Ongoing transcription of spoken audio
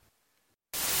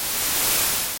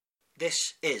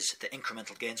This is the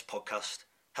Incremental Gains podcast,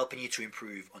 helping you to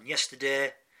improve on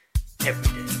yesterday,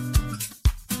 every day.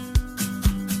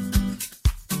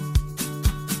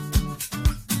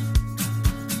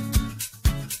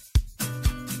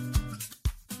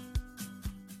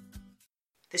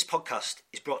 This podcast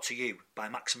is brought to you by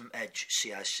Maximum Edge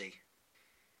CIC.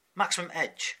 Maximum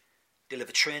Edge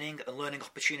deliver training and learning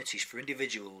opportunities for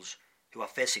individuals who are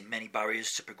facing many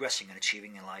barriers to progressing and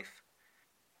achieving in life.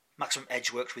 Maximum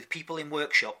Edge works with people in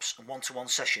workshops and one-to-one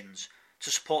sessions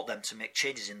to support them to make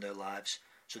changes in their lives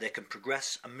so they can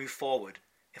progress and move forward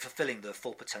in fulfilling their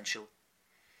full potential.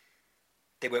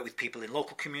 They work with people in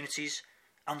local communities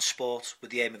and sport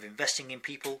with the aim of investing in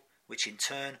people, which in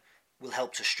turn will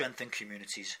help to strengthen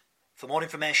communities. For more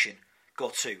information,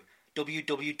 go to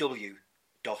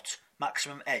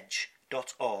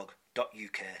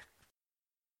www.maximumedge.org.uk.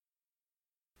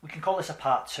 We can call this a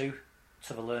part 2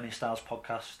 to the Learning Styles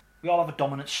podcast. We all have a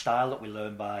dominant style that we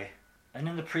learn by, and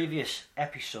in the previous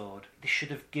episode, this should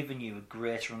have given you a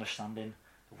greater understanding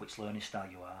of which learning style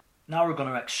you are. Now we're going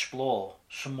to explore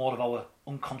some more of our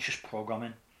unconscious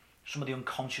programming, some of the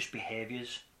unconscious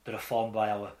behaviours that are formed by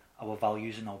our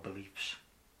values and our beliefs.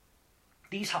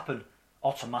 These happen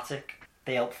automatic,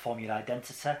 they help form your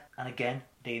identity, and again,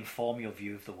 they inform your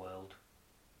view of the world.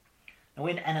 Now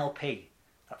in NLP,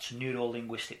 that's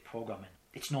neuro-linguistic programming,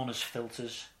 it's known as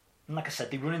filters. And like I said,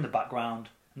 they run in the background,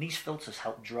 and these filters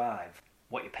help drive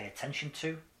what you pay attention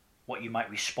to, what you might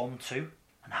respond to,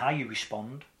 and how you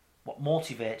respond, what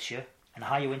motivates you, and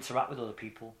how you interact with other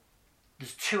people.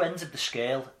 There's 2 ends of the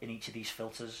scale in each of these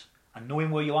filters, and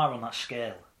knowing where you are on that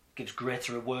scale gives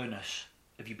greater awareness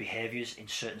of your behaviours in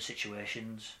certain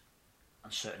situations,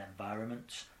 and certain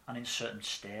environments, and in certain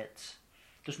states.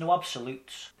 There's no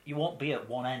absolutes. You won't be at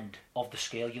one end of the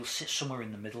scale, you'll sit somewhere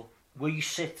in the middle. Where you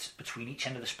sit between each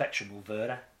end of the spectrum will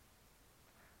vary.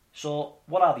 So,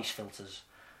 what are these filters?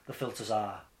 The filters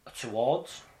are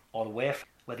towards or away from,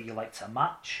 whether you like to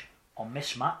match or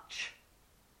mismatch,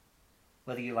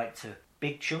 whether you like to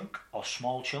big chunk or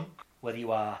small chunk, whether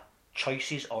you are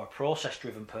choices or a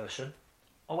process-driven person,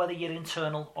 or whether you're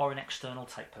internal or an external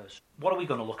type person. What are we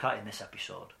going to look at in this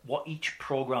episode? What each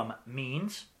program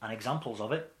means and examples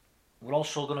of it. We're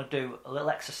also going to do a little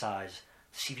exercise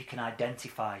to see if you can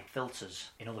identify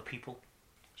filters in other people.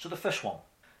 So the first one,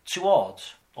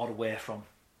 towards or away from.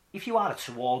 If you are a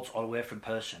towards or away from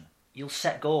person, you'll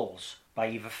set goals by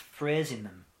either phrasing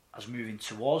them as moving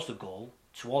towards the goal,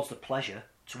 towards the pleasure,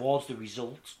 towards the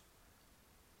result,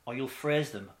 or you'll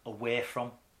phrase them away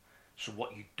from, so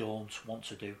what you don't want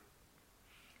to do.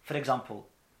 For example,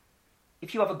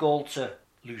 if you have a goal to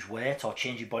lose weight or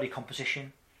change your body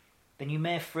composition, then you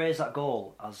may phrase that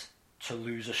goal as to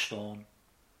lose a stone,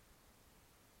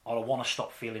 or I want to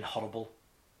stop feeling horrible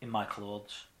in my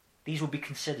clothes. These would be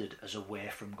considered as away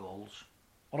from goals.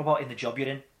 What about in the job you're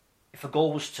in? If a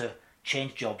goal was to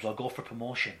change jobs or go for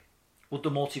promotion, would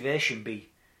the motivation be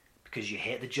because you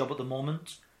hate the job at the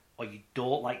moment or you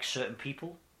don't like certain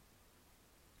people?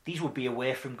 These would be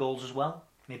away from goals as well.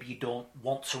 Maybe you don't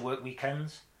want to work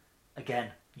weekends.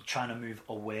 Again, you're trying to move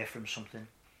away from something.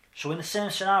 So in the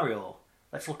same scenario,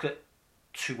 let's look at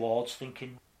towards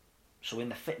thinking. So in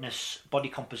the fitness, body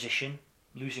composition,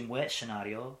 losing weight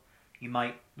scenario, you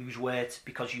might lose weight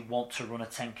because you want to run a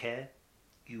 10k.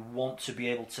 You want to be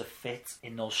able to fit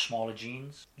in those smaller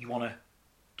jeans. You want to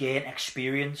gain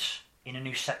experience in a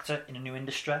new sector, in a new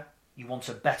industry. You want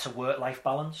a better work-life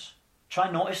balance. Try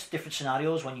and notice different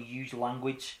scenarios when you use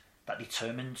language that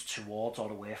determines towards or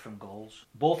away from goals.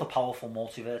 Both are powerful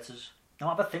motivators. Now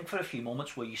have a think for a few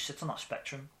moments where you sit on that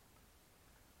spectrum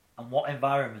and what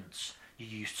environments you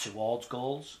use towards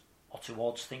goals or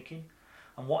towards thinking,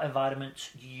 and what environments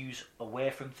you use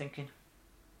away from thinking.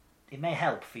 It may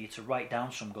help for you to write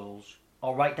down some goals,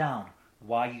 or write down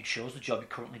why you chose the job you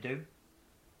currently do.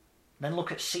 Then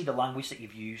see the language that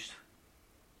you've used.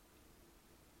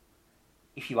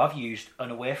 If you have used an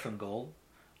away from goal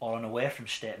or an away from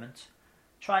statement,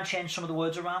 try and change some of the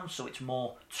words around so it's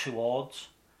more towards,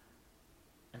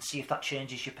 and see if that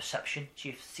changes your perception,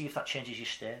 see if that changes your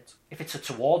state. If it's a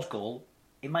towards goal,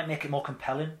 it might make it more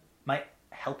compelling, might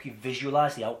help you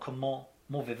visualise the outcome more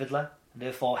vividly, and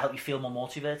therefore help you feel more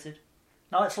motivated.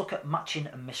 Now let's look at matching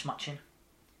and mismatching.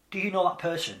 Do you know that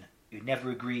person who never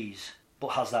agrees but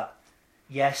has that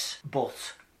yes,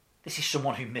 but? This is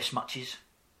someone who mismatches.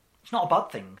 It's not a bad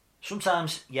thing.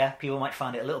 Sometimes, people might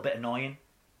find it a little bit annoying,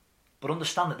 but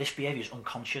understand that this behaviour is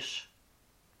unconscious.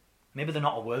 Maybe they're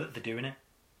not aware that they're doing it.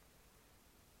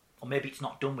 Or maybe it's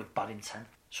not done with bad intent.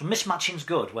 So mismatching's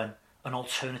good when an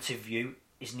alternative view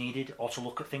is needed, or to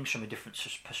look at things from a different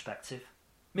perspective.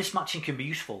 Mismatching can be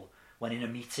useful when in a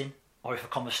meeting Or if a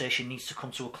conversation needs to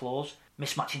come to a close,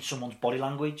 mismatching someone's body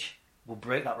language will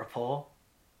break that rapport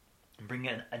and bring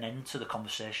an end to the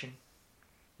conversation.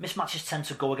 Mismatches tend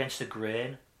to go against the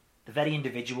grain. They're very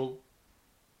individual,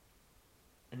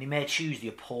 and they may choose the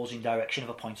opposing direction of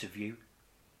a point of view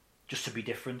just to be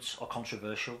different or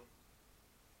controversial.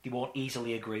 They won't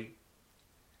easily agree.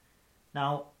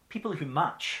 Now, people who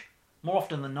match, more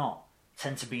often than not,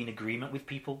 tend to be in agreement with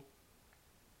people.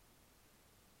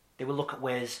 They will look at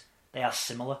ways they are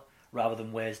similar rather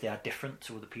than ways they are different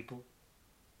to other people.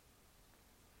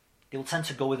 They will tend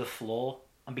to go with the flow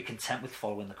and be content with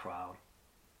following the crowd.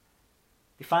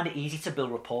 They find it easy to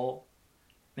build rapport,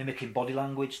 mimicking body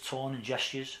language, tone and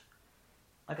gestures.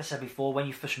 Like I said before, when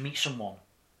you first meet someone,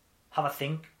 have a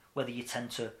think whether you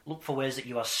tend to look for ways that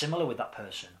you are similar with that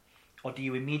person, or do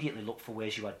you immediately look for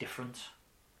ways you are different?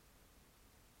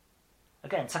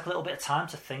 Again, take a little bit of time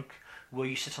to think where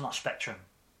you sit on that spectrum.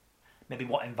 Maybe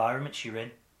what environments you're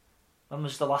in. When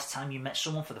was the last time you met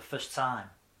someone for the first time?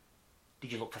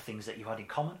 Did you look for things that you had in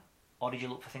common? Or did you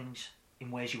look for things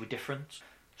in ways you were different?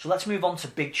 So let's move on to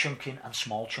big chunking and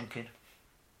small chunking.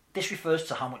 This refers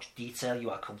to how much detail you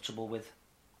are comfortable with.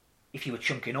 If you are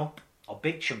chunking up or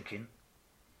big chunking,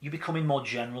 you're becoming more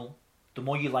general. The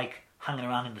more you like hanging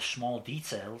around in the small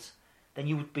details, then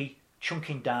you would be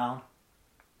chunking down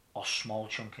or small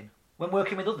chunking. When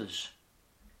working with others,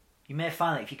 you may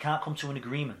find that if you can't come to an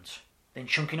agreement, then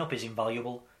chunking up is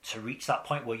invaluable to reach that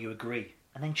point where you agree,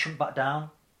 and then chunk back down,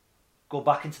 go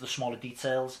back into the smaller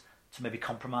details to maybe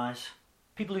compromise.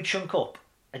 People who chunk up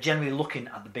are generally looking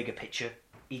at the bigger picture,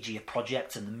 e.g. a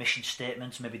project and the mission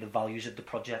statement, maybe the values of the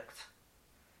project.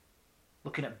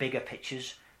 Looking at bigger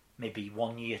pictures, maybe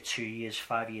 1 year, 2 years,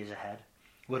 5 years ahead.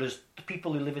 Whereas the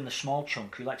people who live in the small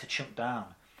chunk, who like to chunk down,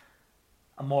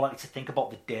 are more likely to think about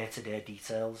the day-to-day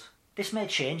details. This may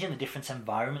change in the different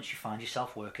environments you find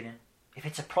yourself working in. If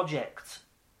it's a project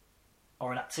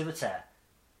or an activity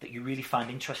that you really find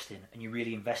interesting and you're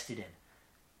really invested in,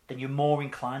 then you're more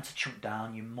inclined to chunk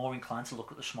down, you're more inclined to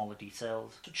look at the smaller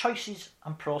details. So choices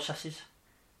and processes.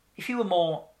 If you were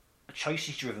more a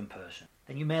choices-driven person,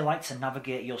 then you may like to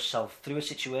navigate yourself through a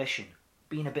situation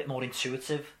being a bit more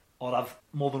intuitive or have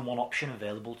more than one option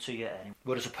available to you.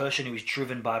 Whereas a person who is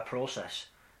driven by process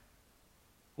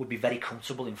would be very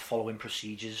comfortable in following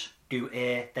procedures. Do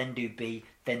A, then do B,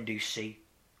 then do C,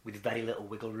 with very little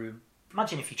wiggle room.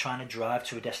 Imagine if you're trying to drive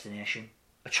to a destination.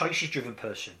 A choices-driven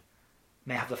person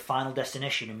may have the final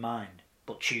destination in mind,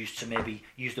 but choose to maybe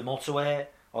use the motorway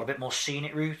or a bit more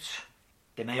scenic route.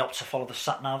 They may opt to follow the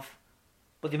sat-nav,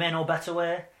 but they may know a better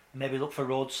way and maybe look for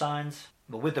road signs.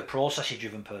 But with the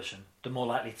process-driven person, they're more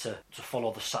likely to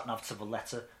follow the sat-nav to the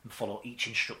letter and follow each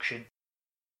instruction.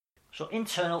 So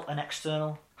internal and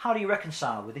external, how do you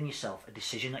reconcile within yourself a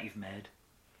decision that you've made?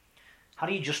 How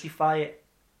do you justify it?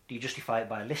 Do you justify it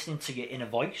by listening to your inner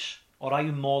voice, or are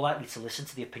you more likely to listen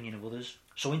to the opinion of others?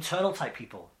 So internal type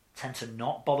people tend to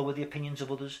not bother with the opinions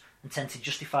of others and tend to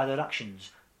justify their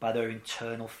actions by their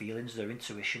internal feelings, their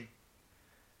intuition.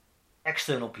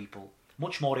 External people,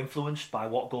 much more influenced by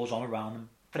what goes on around them.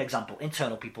 For example,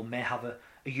 internal people may have a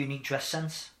unique dress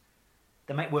sense.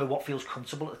 They might wear what feels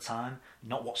comfortable at the time,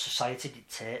 not what society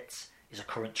dictates is a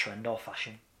current trend or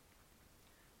fashion.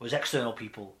 Whereas external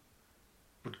people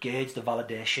would gauge the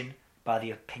validation by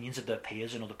the opinions of their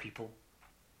peers and other people.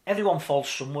 Everyone falls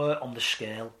somewhere on the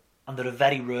scale, and there are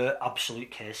very rare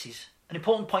absolute cases. An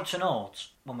important point to note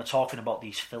when we're talking about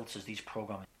these filters, these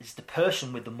programming, is the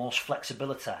person with the most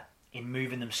flexibility in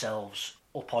moving themselves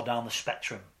up or down the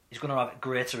spectrum is going to have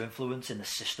greater influence in the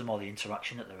system or the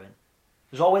interaction that they're in.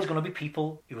 There's always going to be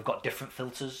people who have got different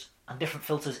filters, and different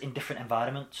filters in different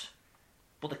environments.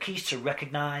 But the key is to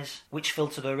recognise which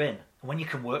filter they're in, and when you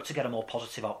can work to get a more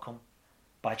positive outcome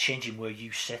by changing where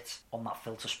you sit on that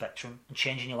filter spectrum and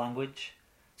changing your language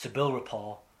to build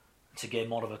rapport and to gain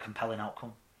more of a compelling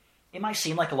outcome. It might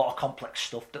seem like a lot of complex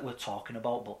stuff that we're talking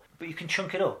about, but you can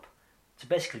chunk it up to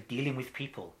basically dealing with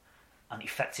people and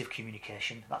effective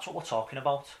communication. That's what we're talking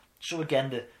about. So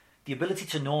again, the ability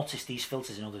to notice these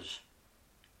filters in others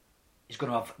is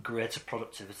going to have greater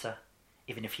productivity,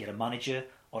 even if you're a manager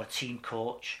or a team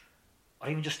coach or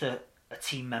even just a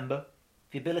team member.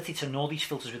 The ability to know these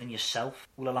filters within yourself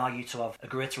will allow you to have a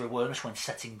greater awareness when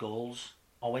setting goals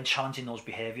or when challenging those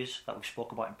behaviours that we've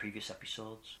spoke about in previous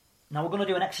episodes. Now we're going to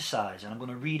do an exercise and I'm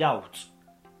going to read out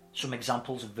some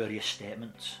examples of various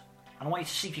statements. And I want you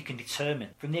to see if you can determine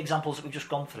from the examples that we've just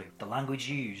gone through the language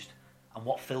used and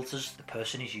what filters the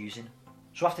person is using.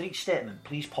 So after each statement,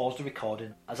 please pause the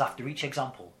recording, as after each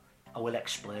example I will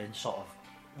explain sort of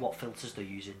what filters they're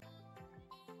using.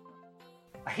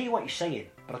 I hear what you're saying,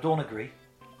 but I don't agree.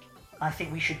 I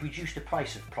think we should reduce the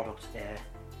price of product A.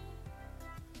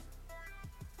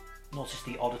 Notice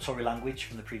the auditory language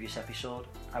from the previous episode.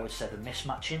 I would say the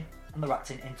mismatching and they're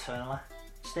acting internally.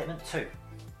 Statement 2.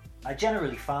 I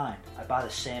generally find I buy the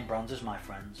same brands as my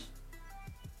friends.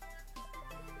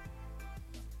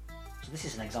 So this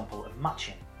is an example of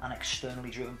matching an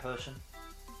externally driven person.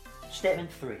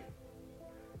 Statement 3.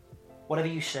 Whatever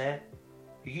you say,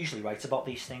 you're usually right about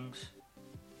these things.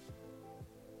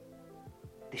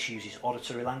 This uses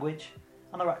auditory language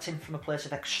and they're acting from a place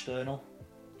of external.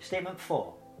 Statement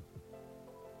 4.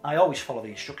 I always follow the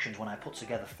instructions when I put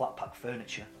together flat pack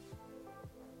furniture.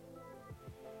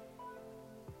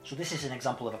 So this is an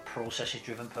example of a processes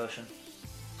driven person.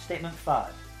 Statement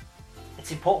 5.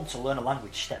 It's important to learn a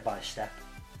language step by step.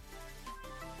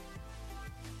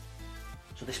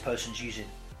 So this person's using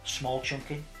small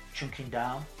chunking, chunking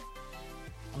down,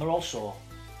 and they're also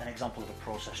an example of a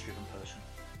process driven person.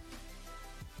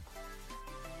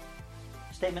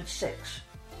 Statement 6.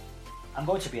 I'm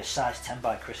going to be a size 10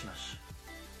 by Christmas.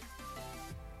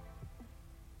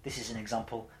 This is an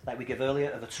example like we gave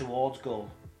earlier of a towards goal.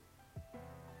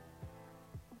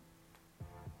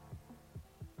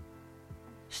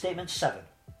 Statement 7.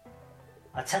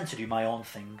 I tend to do my own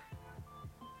thing.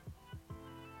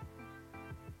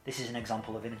 This is an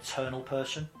example of an internal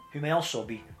person who may also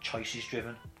be choices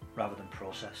driven rather than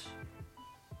process.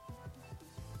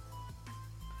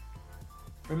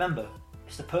 Remember,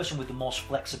 it's the person with the most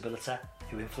flexibility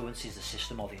who influences the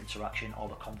system or the interaction or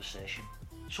the conversation.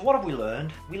 So what have we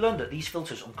learned? We learned that these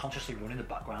filters unconsciously run in the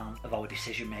background of our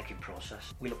decision making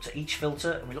process. We looked at each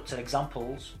filter and we looked at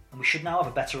examples, and we should now have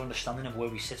a better understanding of where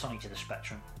we sit on each of the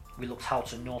spectrum. We looked how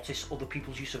to notice other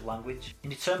people's use of language in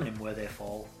determining where they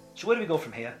fall. So where do we go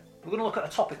from here? We're going to look at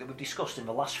a topic that we've discussed in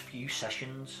the last few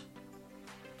sessions.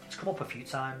 It's come up a few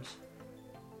times,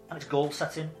 and it's goal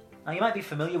setting. Now you might be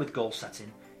familiar with goal setting.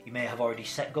 You may have already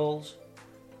set goals.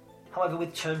 However,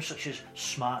 with terms such as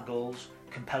SMART goals,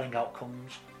 compelling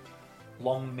outcomes,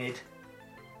 long, mid,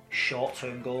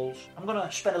 short-term goals, I'm going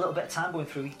to spend a little bit of time going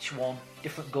through each one,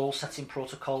 different goal setting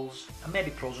protocols, and maybe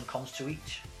pros and cons to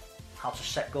each, how to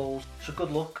set goals. So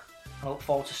good luck, and I look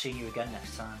forward to seeing you again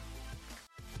next time.